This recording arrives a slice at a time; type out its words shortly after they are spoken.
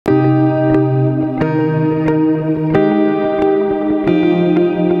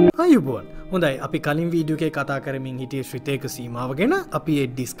හොඳයි අපි කලින් වීඩියෝ එකේ කතා කරමින් හිටියේ ශ්‍රිතේක සීමාව ගැන අපි ඒ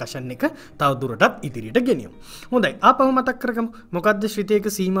ඩිස්කෂන් එක තව දුරටත් ඉදිරියට ගෙනියමු. හොඳයි ආපහු මතක් කරගමු. මොකද්ද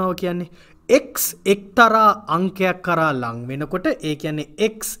ශ්‍රිතේක සීමාව කියන්නේ? x එක්තරා අංකයක් කරා ලං වෙනකොට ඒ කියන්නේ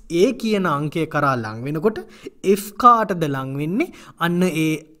x a කියන අංකය කරා ලං වෙනකොට f කාටද ලං වෙන්නේ? අන්න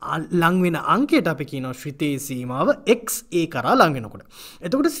ඒ ලං වෙන අංකයට අපි කියනවා ශ්‍රිතේ සීමාව x a කරා ලං වෙනකොට.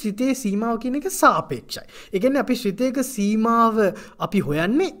 එතකොට ශ්‍රිතේ සීමාව කියන එක සාපේක්ෂයි. ඒ කියන්නේ අපි ශ්‍රිතේක සීමාව අපි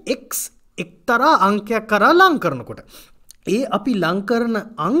හොයන්නේ x එක්තරා අංකයක් කරා ලං කරනකොට ඒ අපි ලං කරන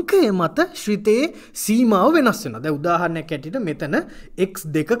අංකය මත ශ්‍රිතේ සීමාව වෙනස් වෙනවා. දැන් උදාහරණයක් ඇටියට මෙතන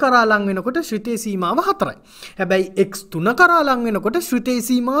x2 කරා ලං වෙනකොට ශ්‍රිතේ සීමාව 4යි. හැබැයි x3 කරා ලං වෙනකොට ශ්‍රිතේ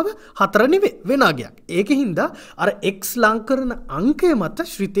සීමාව 4 නෙවෙයි වෙන අගයක්. ඒකින්ද අර x ලං කරන අංකය මත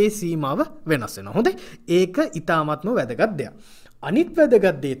ශ්‍රිතේ සීමාව වෙනස් වෙනවා. හොඳයි. ඒක ඊටාත්ම වැදගත් දෙයක්. අනිත්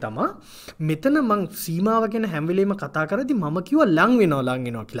වැදගත් දේ තමයි මෙතන මං සීමාව ගැන හැම වෙලේම කතා කරද්දි මම කිව්වා ලං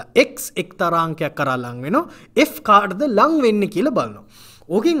වෙනවා කියලා. x එක්තරා අංකයක් කරා ලං වෙනවා. f කාටද ලං වෙන්නේ කියලා බලනවා.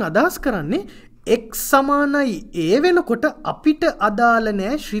 ඕකෙන් අදහස් කරන්නේ x සමානයි a වෙනකොට අපිට අදාළ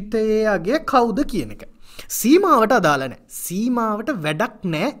නැහැ ශ්‍රිතයගේ කවුද කියන එක. සීමාවට අදාළ නැහැ. සීමාවට වැඩක්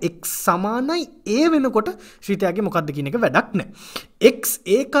නැහැ. x සමානයි a වෙනකොට ශ්‍රිතයගේ මොකද්ද කියන එක වැඩක් නැහැ. x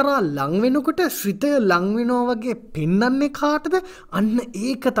a කරා ලං වෙනකොට ශ්‍රිතය ලං වෙනවා වගේ පෙන්වන්නේ කාටද? අන්න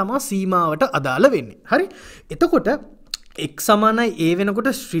ඒක තමයි සීමාවට අදාළ වෙන්නේ. හරි? එතකොට x සමානයි a වෙනකොට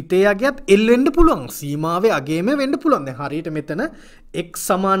ශ්‍රිතයගේත් l වෙන්න පුළුවන්. සීමාවේ අගේම වෙන්න පුළුවන්. දැන් හරියට මෙතන x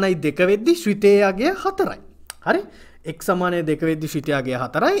සමානයි 2 වෙද්දි ශ්‍රිතයගේ 4යි. හරි? x සමානයි 2 වෙද්දි ශ්‍රිතයගේ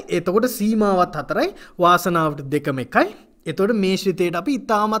 4යි. එතකොට සීමාවත් 4යි. වාසනාවට දෙකම එකයි. එතකොට මේ ශ්‍රිතයට අපි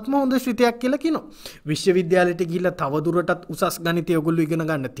ඉතාමත්ම හොඳ ශ්‍රිතයක් කියලා කියනවා. විශ්වවිද්‍යාලයට ගිහිල්ලා තවදුරටත් උසස් ගණිතය ඔයගොල්ලෝ ඉගෙන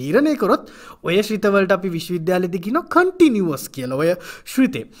ගන්න තීරණය කරොත් ඔය ශ්‍රිත වලට අපි විශ්වවිද්‍යාලෙදී කියනවා කන්ටිනියුවස් කියලා. ඔය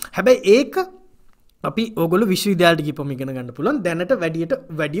ශ්‍රිතේ. හැබැයි ඒක අපි ඔයගොල්ලෝ විශ්වවිද්‍යාලයට ගිහපම ඉගෙන ගන්න පුළුවන්. දැනට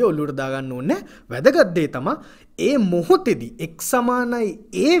වැඩි ඔලුවට දාගන්න ඕනේ. වැදගත් දේ තමයි ඒ මොහොතේදී x සමානයි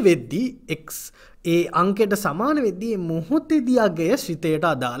a වෙද්දී x ඒ අංකයට සමාන වෙද්දී මේ මොහොතේදී අගය ශ්‍රිතයට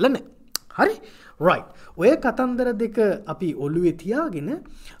අදාළ නැහැ. හරි? right. ඔය කතන්දර දෙක අපි ඔළුවේ තියාගෙන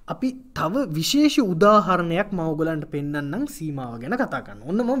අපි තව විශේෂ උදාහරණයක් මම ඔයගලන්ට පෙන්නන්නම් සීමාව ගැන කතා කරන්න.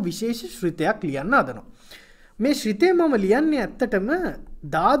 ඔන්න මම විශේෂ ශ්‍රිතයක් ලියන්න හදනවා. මේ ශ්‍රිතේ මම ලියන්නේ ඇත්තටම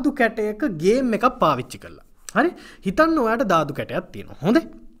දාදු කැටයක ගේම් එකක් පාවිච්චි කරලා. හරි? හිතන්න ඔයාලට දාදු කැටයක් තියෙනවා. හොඳයි?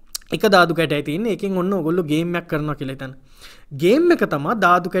 එක දාදු කැටයයි තියෙන්නේ. ඒකෙන් ඔන්න ඔයගොල්ලෝ ගේම් එකක් කරනවා කියලා හිතන්න. ගේම් එක තමයි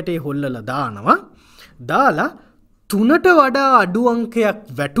දාදු කැටේ හොල්ලලා දානවා. දාලා 3ට වඩා අඩු අංකයක්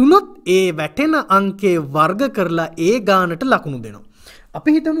වැටුනොත් ඒ වැටෙන අංකේ වර්ග කරලා ඒ ගානට ලකුණු දෙනවා.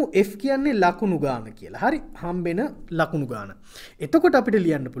 අපි හිතමු f කියන්නේ ලකුණු ගාන කියලා. හරි? හම්බෙන ලකුණු ගාන. එතකොට අපිට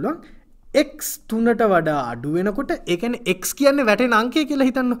ලියන්න පුළුවන් x 3ට වඩා අඩු වෙනකොට ඒ කියන්නේ x කියන්නේ වැටෙන අංකය කියලා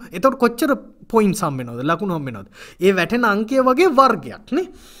හිතන්න. එතකොට කොච්චර පොයින්ට්ස් හම්බ වෙනවද? ලකුණු හම්බ වෙනවද? ඒ වැටෙන අංකය වගේ වර්ගයක් නේ.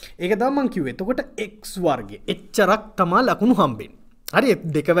 ඒක තමයි මම කිව්වේ. එතකොට x වර්ගය. එච්චරක් තමයි ලකුණු හම්බෙන්නේ. හරි?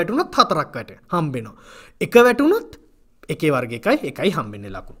 2 වැටුනොත් 4ක් හම්බෙනවා. 1 වැටුනොත් එකේ වර්ග එකයි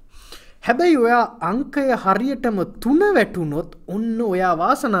හම්බෙන්නේ ලකුණු. හැබැයි ඔයා අංකය හරියටම 3 වැටුනොත් ඔන්න ඔයා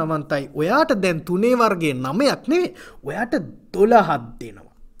වාසනාවන්තයි. ඔයාට දැන් 3 වර්ගයේ 9ක් නෙවෙයි. ඔයාට 12ක් දෙනවා.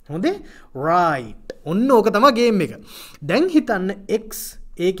 හොඳේ? right. ඔන්න ඕක තමයි ගේම් එක. දැන් හිතන්න x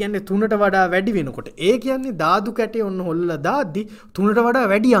ඒ කියන්නේ 3ට වඩා වැඩි වෙනකොට ඒ කියන්නේ දාදු කැටේ ඔන්න හොල්ලලා දාද්දි 3ට වඩා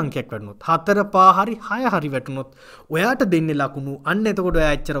වැඩි අංකයක් වැටුනොත් 4 5 හරි 6 හරි වැටුනොත් ඔයාට දෙන්නේ ලකුණු. අන්න එතකොට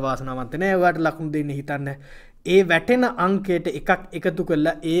ඔයා එච්චර වාසනාවන්ත නෑ. ඔයාට ලකුණු දෙන්නේ හිතන්න ඒ වැටෙන අංකයට එකක් එකතු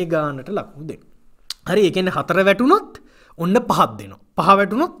කරලා ඒ ගානට ලකුණු දෙන්න. හරි? ඒ කියන්නේ 4 වැටුනොත් ඔන්න 5ක් දෙනවා. 5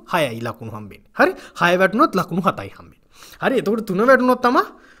 වැටුනොත් 6යි ලකුණු හම්බෙන්නේ. හරි? 6 වැටුනොත් ලකුණු 7යි හම්බෙන්නේ. හරි? එතකොට 3 වැටුනොත් තමයි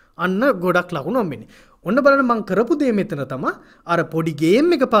අන්න ගොඩක් ලකුණු හම්බෙන්නේ. ඔන්න බලන්න මම කරපු දේ මෙතන තමයි අර පොඩි ගේම්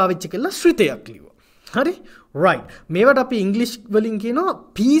එක පාවිච්චි කරලා ශ්‍රිතයක් ලියුවා. හරි? right. මේවට අපි ඉංග්‍රීසි වලින් කියනවා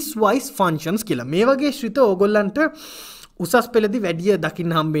piecewise functions කියලා. මේ වගේ ශ්‍රිත ඕගොල්ලන්ට උසස් පෙළදී වැඩි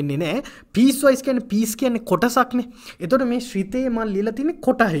දකින්න හම්බෙන්නේ නැහැ. piecewise කියන්නේ piece කියන්නේ කොටසක්නේ. එතකොට මේ ශ්‍රිතේ මම ලියලා තින්නේ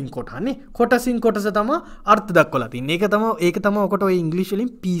කොටහින් කොටහනේ. කොටසින් කොටස තමයි අර්ථ දක්වලා තින්නේ. ඒක තමයි ඔකට ඔය ඉංග්‍රීසි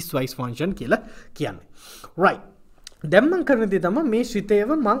වලින් piecewise function කියලා කියන්නේ. right. දැන් මම කරන දේ තමයි මේ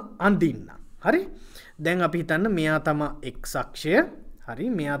ශ්‍රිතේව මම අඳින්න. හරි? දැන් අපි හිතන්න මෙයා තමයි x අක්ෂය. හරි?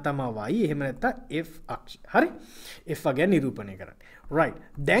 මෙයා තමයි y. එහෙම නැත්නම් f අක්ෂය. හරි? f වගේ නිරූපණය කරන්නේ. right.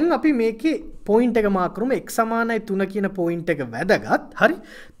 දැන් අපි මේකේ පොයින්ට් එක මාක් කරමු. x සමානයි 3 කියන පොයින්ට් එක වැදගත්. හරි?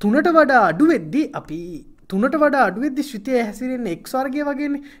 3ට වඩා අඩු වෙද්දී අපි 3ට වඩා අඩු වෙද්දී ශ්‍රිතය හැසිරෙන්නේ x වර්ගය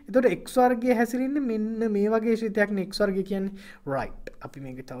වගේනේ. එතකොට x වර්ගය හැසිරෙන්නේ මෙන්න මේ වගේ ශ්‍රිතයක්නේ x වර්ගය කියන්නේ. right. අපි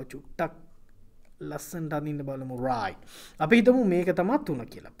මේක තව චුට්ටක් ලස්සනට අඳින්න බලමු. right. අපි හිතමු මේක තමයි 3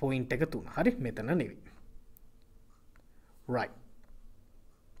 කියලා. පොයින්ට් එක 3. හරි? මෙතන නෙවෙයි. right.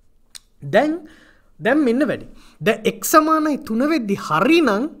 දැන් මෙන්න වැඩි. දැන් x සමානයි 3 වෙද්දි හරිනම්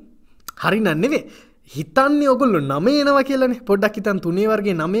හරි නන්නෙවේ හිතන්නේ ඔගොල්ලෝ 9 එනවා කියලානේ. පොඩ්ඩක් හිතන් 3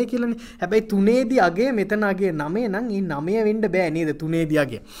 වර්ගයේ 9 කියලානේ. හැබැයි 3 දී අගය මෙතන අගය 9 නම් ඊ 9 වෙන්න බෑ නේද 3 දී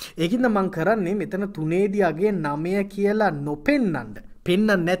අගය. ඒකින්ද මම කරන්නේ මෙතන 3 දී අගය 9 කියලා නොපෙන්නන්න.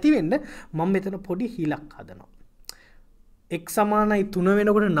 පෙන්නන්න නැති වෙන්න මම මෙතන පොඩි හිලක් හදනවා. x සමානයි 3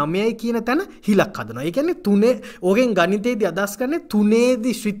 වෙනකොට 9යි කියන තැන හිලක් හදනවා. ඒ කියන්නේ 3 ඕකෙන් ගණිතයේදී අදහස් කරන්නේ 3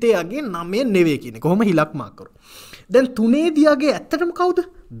 දී ශ්‍රිතයේ අගය 9 නෙවෙයි කියන්නේ. කොහොම හිලක් මාක් කරු. දැන් 3 දී අගය ඇත්තටම කවුද?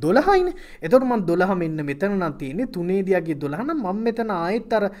 12යිනේ. එතකොට මම 12 මෙන්න මෙතන නම් තියෙන්නේ 3 දී අගය 12 නම් මම මෙතන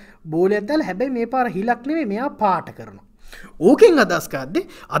ආයෙත් අර බෝලයක් දාලා හැබැයි මේ පාර හිලක් නෙවෙයි මෙයා පාට කරනවා. ඕකෙන්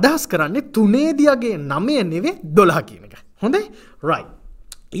අදහස් කරන්නේ 3 දී අගය 9 නෙවෙයි 12 කියන එක. හොඳයි? right.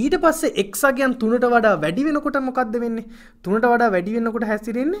 ඊට පස්සේ x අගයන් 3ට වඩා වැඩි වෙනකොට මොකද්ද වෙන්නේ? 3ට වඩා වැඩි වෙනකොට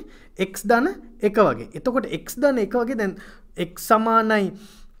හැසිරෙන්නේ x ධන 1 වගේ. එතකොට x ධන 1 වගේ දැන් x සමානයි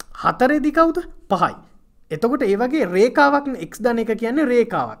 4 දී කවුද? 5යි. එතකොට ඒ වගේ රේඛාවක් x ධන 1 කියන්නේ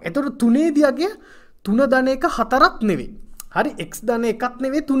රේඛාවක්. එතකොට 3 දී අගය 3 ධන 1 4ක් නෙවෙයි. හරි x ධන 1ක්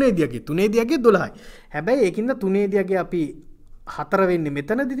නෙවෙයි 3 දී අගය. 3 දී අගය 12යි. හැබැයි ඒකින්ද 3 දී අගය අපි 4 වෙන්නේ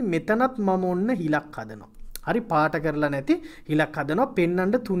මෙතනදී මෙතනත් මම ඔන්න හිලක් හදනවා. හරි පාට කරලා නැති හිලක් හදනවා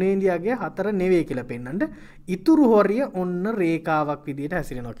පෙන්නන්න 3 දී අගය 4 නෙවෙයි කියලා පෙන්නන්න. ඉතුරු හොරිය ඔන්න රේඛාවක් විදියට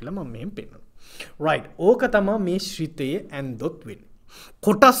හැසිරෙනවා කියලා මම මෙහෙම පෙන්නනවා. right. ඕක තමයි මේ ශ්‍රිතයේ ඇන්දොත් වෙන්නේ.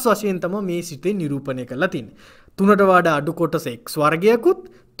 කොටස් වශයෙන් තමයි මේ ශ්‍රිතේ නිරූපණය කරලා තින්නේ. 3ට වඩා අඩු කොටස x වර්ගයකුත්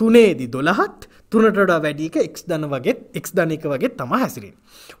 3 දී 12ත් 3ට වඩා වැඩි එක x ධන වගේ x ධන 1 වගේ තමයි හැසිරෙන්නේ.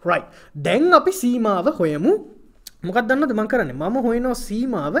 right. දැන් අපි සීමාව හොයමු. මොකක්ද දන්නවද මම කරන්නේ? මම හොයනවා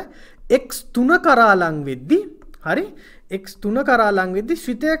සීමාව x3 කරා ලං වෙද්දී හරි x3 කරා ලං වෙද්දී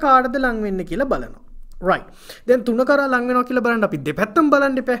ශ්‍රිතය කාටද ලං වෙන්නේ කියලා බලනවා. right. දැන් 3 කරා ලං වෙනවා කියලා බලන්න අපි දෙපැත්තම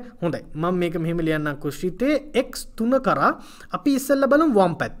බලන්න එපා. හොඳයි. මම මේක මෙහෙම ලියන්නම්කෝ ශ්‍රිතයේ x3 කරා අපි ඉස්සෙල්ලා බලමු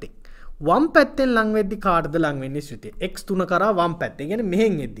වම් පැත්තේ. වම් පැත්තෙන් ලං වෙද්දී කාටද ලං වෙන්නේ ශ්‍රිතය? x3 කරා වම් පැත්තේ. කියන්නේ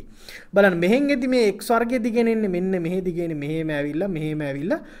මෙහෙන් එද්දී. බලන්න මෙහෙන් එද්දී මේ x වර්ගය දිගෙන එන්නේ මෙන්න මෙහෙ දිගෙන මෙහෙම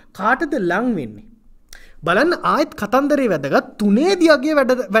ඇවිල්ලා කාටද ලං වෙන්නේ? බලන්න ආයෙත් කතන්දරේ වැදගත් 3 දී අගය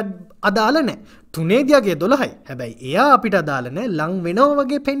අදාළ නැහැ. 3 දී අගය 12යි. හැබැයි එයා අපිට අදාළ නැහැ ලං වෙනවා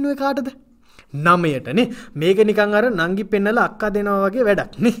වගේ පෙන්වුවේ කාටද? 9ටනේ. මේක නිකන් අර නංගි පෙන්නලා අක්කා දෙනවා වගේ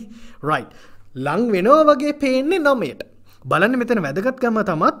වැඩක් නේ. right. ලං වෙනවා වගේ පේන්නේ 9ට. බලන්න මෙතන වැදගත්කම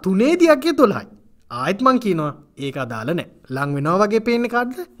තමයි 3 දී අගය 12යි. ආයෙත් මං කියනවා ඒක අදාළ නැහැ. ලං වෙනවා වගේ පේන්නේ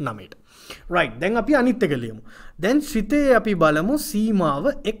කාටද? 9ට. right. දැන් අපි අනිත් එක ලියමු. දැන් ශ්‍රිතයේ අපි බලමු සීමාව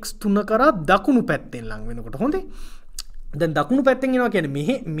x3 කරා දකුණු පැත්තෙන් ලං වෙනකොට. හොඳේ. දැන් දකුණු පැත්තෙන් එනවා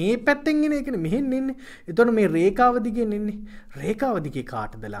කියන්නේ මේ පැත්තෙන් එන එකනේ මෙහෙන් එන්නේ. එතකොට මේ රේඛාව දිගෙන් එන්නේ. රේඛාව දිගේ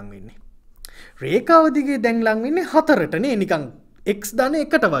කාටද ලං වෙන්නේ? රේඛාව දිගේ දැන් ලං වෙන්නේ 4ටනේ නිකන් x ධන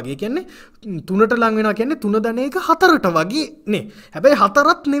 1ට වගේ. කියන්නේ 3ට ලං වෙනවා කියන්නේ 3 ධන 1 4ට වගේ නේ. හැබැයි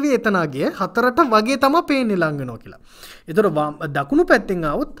 4ත් නෙවෙයි එතන ගියේ 4ට වගේ තමයි පේන්නේ ලං වෙනවා කියලා. ඒතකොට දකුණු පැත්තෙන්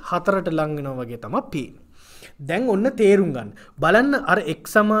ආවොත් 4ට ලං වෙනවා වගේ තමයි පේන්නේ. දැන් ඔන්න තේරුම් ගන්න. බලන්න අර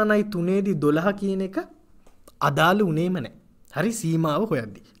x සමානයි 3 දී 12 කියන එක අදාළ උනේම නැහැ. හරි සීමාව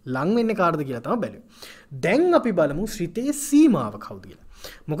හොයද්දි. ලං වෙන්නේ කාටද කියලා තමයි බැලුවේ. දැන් අපි බලමු ශ්‍රිතයේ සීමාව කවුද කියලා.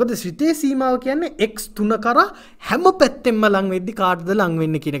 මොකද ශ්‍රිතයේ සීමාව කියන්නේ x3 කරා හැම පැත්තෙන්ම ලං වෙද්දි කාටද ලං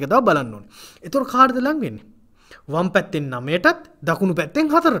වෙන්නේ කියන එක තමයි බලන්න ඕනේ. ඒතකොට කාටද ලං වෙන්නේ? වම් පැත්තෙන් 9ටත් දකුණු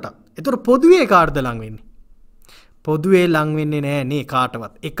පැත්තෙන් 4ටත්. ඒතකොට පොදුවේ කාටද ලං වෙන්නේ? පොදුවේ ලං වෙන්නේ නැහැ නේ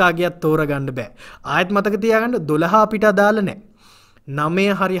කාටවත්. එකාගියක් තෝරගන්න බෑ. ආයෙත් මතක තියාගන්න 12 අපිට අදාළ නැහැ.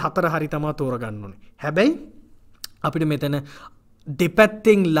 9 හරි 4 හරි තමයි තෝරගන්න ඕනේ. හැබැයි අපිට මෙතන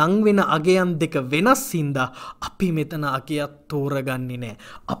දෙපැත්තෙන් ලං වෙන අගයන් දෙක වෙනස් හින්දා අපි මෙතන අගයක් තෝරගන්නේ නැහැ.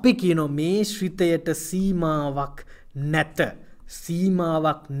 අපි කියනවා මේ ශ්‍රිතයට සීමාවක් නැත.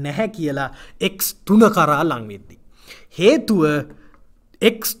 සීමාවක් නැහැ කියලා x3 කරා ලං වෙද්දී. හේතුව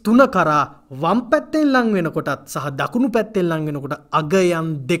x3 කරා වම් පැත්තෙන් ලං වෙනකොටත් සහ දකුණු පැත්තෙන් ලං වෙනකොට අගයන්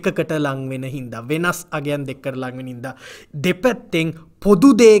දෙකකට ලං වෙන හින්දා වෙනස් අගයන් දෙකකට ලං වෙන හින්දා දෙපැත්තෙන් පොදු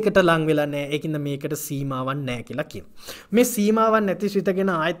දෙයකට ලං වෙලා නැහැ. ඒකින්ද මේකට සීමාවක් නැහැ කියලා කියනවා. මේ සීමාවක් නැති ශ්‍රිත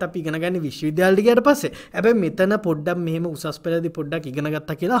ගැන ආයෙත් අපි ඉගෙන ගන්න විශ්වවිද්‍යාලෙට ගියාට පස්සේ. හැබැයි මෙතන පොඩ්ඩක් මෙහෙම උසස් පෙළදී පොඩ්ඩක් ඉගෙන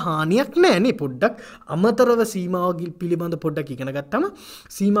ගත්තා කියලා හානියක් නැහැ නේ. පොඩ්ඩක් අමතරව සීමාව පිළිබඳ පොඩ්ඩක් ඉගෙන ගත්තම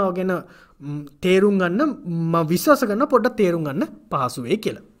සීමාව ගැන තේරුම් ගන්න මම විශ්වාස කරනවා පොඩ්ඩක් තේරුම් ගන්න පහසු වෙයි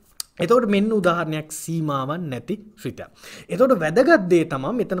කියලා. එතකොට මෙන්න උදාහරණයක් සීමාවක් නැති ශ්‍රිතයක්. එතකොට වැදගත් දේ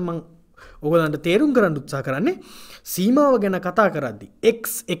තමයි මෙතන මම ඔයගලන්ට තේරුම් ගන්න උත්සාහ කරන්නේ සීමාව ගැන කතා කරද්දී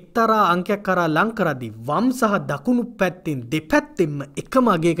x එක්තරා අංකයක් කරා ලං කරද්දී වම් සහ දකුණු පැත්තෙන් දෙපැත්තෙන්ම එකම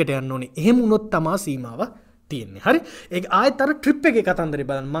අගයකට යන්න ඕනේ. එහෙම වුණොත් තමයි සීමාව තියෙන්නේ. හරි? ඒක ආයෙත් අර ට්‍රිප් එකේ කතන්දරේ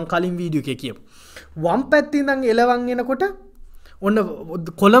බලන්න. මම කලින් වීඩියෝ එකේ කියපු. වම් පැත්තේ ඉඳන් එලවන් එනකොට ඔන්න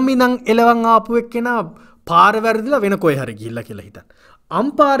කොළඹ ඉඳන් එලවන් ආපු එක්කෙනා පාර වැරදිලා වෙන කොහේ හරි ගිහිල්ලා කියලා හිතන්න.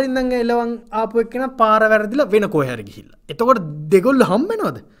 අම්පාරින් ඉඳන් එලවන් ආපු එක්කෙනා පාර වැරදිලා වෙන කොහේ හරි ගිහිල්ලා. එතකොට දෙගොල්ල හම්බ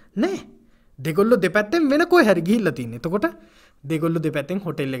වෙනවද? නෑ. දෙගොල්ලෝ දෙපැත්තෙන් වෙන කොයි හරි ගිහිල්ලා තින්නේ. එතකොට දෙගොල්ලෝ දෙපැත්තෙන්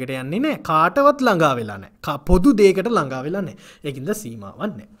හොටෙල් එකට යන්නේ නෑ. කාටවත් ළඟා වෙලා නෑ. පොදු දෙයකට ළඟා වෙලා නෑ. ඒකින්ද සීමාවක්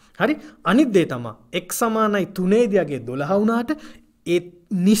නෑ. හරි? අනිත් දේ තමයි x සමානයි 3 දියගේ 12 වුණාට ඒ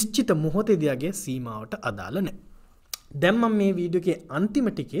නිශ්චිත මොහොතේදීගේ සීමාවට අදාළ නෑ. දැන් මම මේ වීඩියෝ එකේ අන්තිම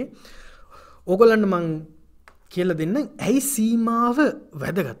ටිකේ ඕගොල්ලන්ට මං කියලා දෙන්න ඇයි සීමාව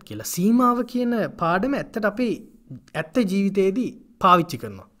වැදගත් කියලා. සීමාව කියන පාඩම ඇත්තට අපි ඇත්ත ජීවිතේදී පාවිච්චි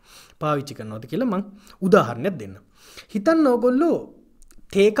කරනවාද කියලා මං උදාහරණයක් දෙන්න. හිතන්න ඕගොල්ලෝ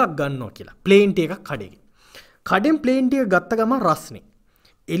තේ එකක් ගන්නවා කියලා. ප්ලේන් ටී එකක් කඩේකින්. කඩෙන් ප්ලේන් ටී එක ගත්ත ගමන් රස්නේ.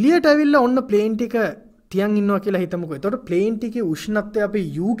 එළියට ඇවිල්ලා ඔන්න ප්ලේන් ටී එක තියන් ඉන්නවා කියලා හිතමුකෝ. එතකොට ප්ලේන් ටී එකේ උෂ්ණත්වය අපි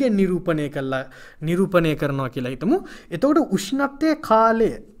U ගෙන් නිරූපණය කරනවා කියලා හිතමු. එතකොට උෂ්ණත්වයේ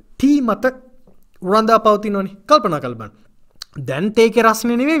කාලය T මත රඳා පවතිනවනේ. කල්පනා කරන්න. දැන් තේ එකේ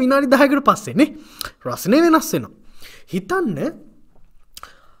රස්නේ නෙවෙයි විනාඩි 10කට පස්සේ නේ. රස්නේ වෙනස් වෙනවා. හිතන්න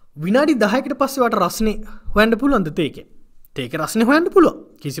විනාඩි 10කට පස්සේ වට රස්නේ හොයන්න පුළුවන්ද තේ එකේ? තේ එකේ රස්නේ හොයන්න පුළුවන්.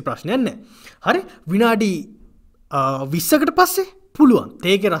 කිසි ප්‍රශ්නයක් නැහැ. හරි? විනාඩි 20කට පස්සේ පුළුවන්.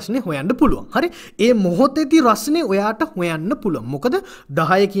 තේ එකේ රස්නේ හොයන්න පුළුවන්. හරි? ඒ මොහොතේදී රස්නේ ඔයාට හොයන්න පුළුවන්. මොකද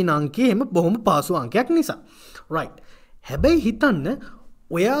 10 කියන අංකය එහෙම බොහොම පාසු අංකයක් නිසා. right. හැබැයි හිතන්න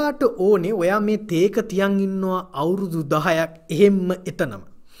ඔයාට ඕනේ ඔයා මේ තේ එක තියන් ඉන්නවා අවුරුදු 10ක් එහෙම්ම එතනම.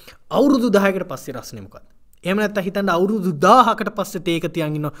 අවුරුදු 10කට පස්සේ රස්නේ මොකද්ද? එහෙම නැත්නම් හිතන්න අවුරුදු 1000කට පස්සේ තේ එක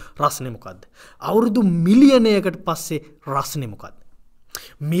තියන් ඉන්නවා රස්නේ මොකද්ද? අවුරුදු මිලියනයකට පස්සේ රස්නේ මොකද්ද?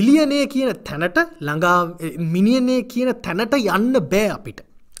 මිලියනය කියන තැනට මිලියනය කියන තැනට යන්න බෑ අපිට.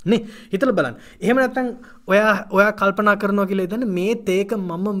 නේ? හිතලා බලන්න. එහෙම නැත්නම් ඔයා කල්පනා කරනවා කියලා හිතන්න මේ තේ එක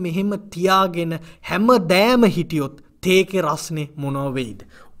මම මෙහෙම තියාගෙන හැමදෑම හිටියොත් තේ එකේ රස්නේ මොනව වෙයිද?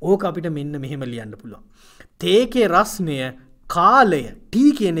 ඕක අපිට මෙන්න මෙහෙම ලියන්න පුළුවන්. තේ එකේ රස්නය කාලය T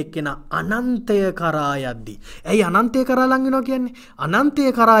කියන එකේන අනන්තය කරා යද්දී. ඇයි අනන්තය කරා ලඟ වෙනවා කියන්නේ? අනන්තය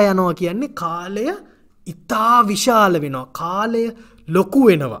කරා යනවා කියන්නේ කාලය ඉතා විශාල වෙනවා. කාලය ලොකු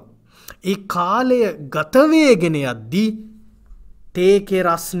වෙනවා. ඒ කාලය ගත වේගෙන යද්දී තේ එකේ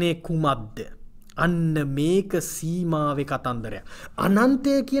රස්නේ කුමක්ද? අන්න මේක සීමාවේ කතන්දරයක්.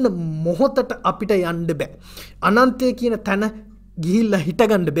 අනන්තය කියන මොහොතට අපිට යන්න බෑ. අනන්තය කියන තැන ගිහිල්ලා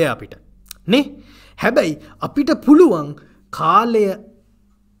හිටගන්න බෑ අපිට. නේ? හැබැයි අපිට පුළුවන් කාලය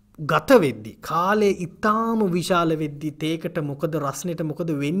ගත වෙද්දි කාලය ඊටාම විශාල වෙද්දි තේකට මොකද රස්නෙට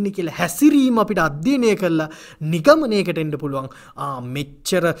මොකද වෙන්නේ කියලා හැසිරීම අපිට අධ්‍යයනය කරලා නිගමනයකට එන්න පුළුවන්.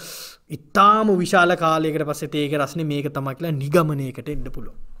 මෙච්චර ඊටාම විශාල කාලයකට පස්සේ තේකේ රස්නේ මේක තමයි කියලා නිගමනයකට එන්න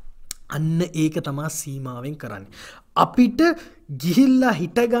පුළුවන්. අන්න ඒක තමයි සීමාවෙන් කරන්නේ. අපිට ගිහිල්ලා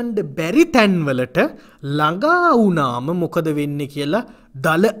හිටගන්න බැරි තැන්වලට ළඟා වුණාම මොකද වෙන්නේ කියලා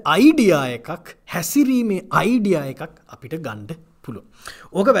දල අයිඩියා එකක් හැසිරීමේ අයිඩියා එකක් අපිට ගන්න පුළුවන්.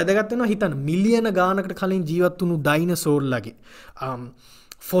 ඕක වැදගත් වෙනවා හිතන්න මිලියන ගානකට කලින් ජීවත් වුණු ඩයිනසෝර්ලගේ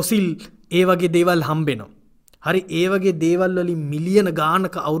ෆොසිල් ඒ වගේ දේවල් හම්බෙනවා. හරි ඒ වගේ දේවල් වලින් මිලියන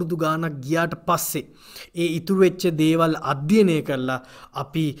ගානක අවුරුදු ගානක් ගියාට පස්සේ ඒ ඉතුරු වෙච්ච දේවල් අධ්‍යයනය කරලා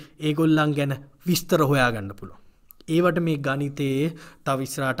අපි ඒගොල්ලන් ගැන විස්තර හොයාගන්න පුළුවන්. ඒවට මේ ගණිතයේ තව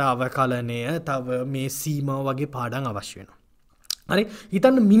ඉස්සරහට අවකලනය තව මේ සීමාව වගේ පාඩම් අවශ්‍ය වෙනවා. හරි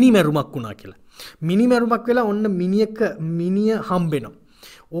හිතන්න මිනි මැරුමක් වුණා කියලා. මිනි මැරුමක් වෙලා ඔන්න මිනිය හම්බෙනවා.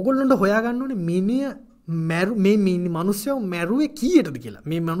 ඕගොල්ලන්ට හොයාගන්න ඕනේ මේ මිනිස්සයා මැරුවේ කීයටද කියලා.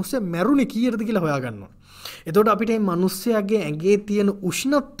 මේ මිනිස්සයා මැරුණේ කීයටද කියලා හොයාගන්න ඕනේ. එතකොට අපිට මේ මිනිස්සයාගේ ඇඟේ තියෙන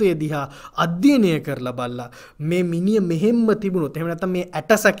උෂ්ණත්වය දිහා අධ්‍යයනය කරලා බලලා මේ මිනිය මෙහෙම්ම තිබුණොත් එහෙම නැත්නම් මේ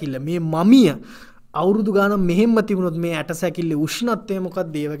ඇටසැකිල්ල මේ මමිය අවුරුදු ගානක් මෙහෙම්ම තිබුණොත් මේ ඇටසැකිල්ලේ උෂ්ණත්වය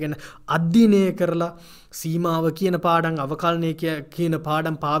මොකක්ද ඒව ගැන අධ්‍යයනය කරලා සීමාව කියන පාඩම් අවකලනය කියන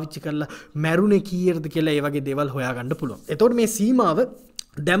පාඩම් පාවිච්චි කරලා මැරුණේ කීයටද කියලා ඒ වගේ දේවල් හොයාගන්න පුළුවන්. එතකොට මේ සීමාව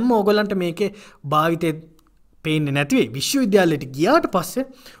දැම්ම ඕගොල්ලන්ට මේකේ භාවිතේ පේන්නේ නැති වෙයි. විශ්වවිද්‍යාලයට ගියාට පස්සේ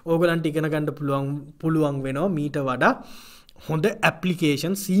ඕගොල්ලන්ට ඉගෙන ගන්න පුළුවන් වෙනවා මීට වඩා හොඳ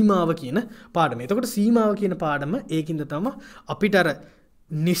ඇප්ලිකේෂන් සීමාව කියන පාඩම. එතකොට සීමාව කියන පාඩම ඒකින්ද තමයි අපිට අර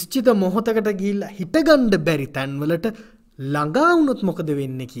නිශ්චිත මොහොතකට ගිහිල්ලා හිටගන්න බැරි තැන්වලට ළඟා වුණොත් මොකද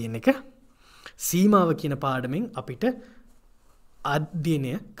වෙන්නේ කියන එක සීමාව කියන පාඩමෙන් අපිට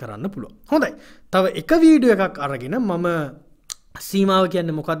අධ්‍යයනය කරන්න පුළුවන්. හොඳයි. තව එක වීඩියෝ එකක් අරගෙන මම සීමාව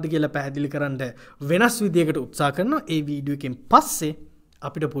කියන්නේ මොකක්ද කියලා පැහැදිලි කරන්න වෙනස් විදියකට උත්සාහ කරනවා. ඒ වීඩියෝ එකෙන් පස්සේ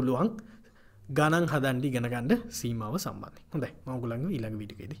අපිට පුළුවන් ගණන් හදන්න ඉගෙන ගන්න සීමාව සම්බන්ධයෙන්. හොඳයි. මම ඔයගොල්ලන්ව ඊළඟ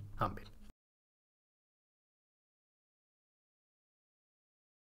වීඩියෝ එකේදී හම්බෙන්න.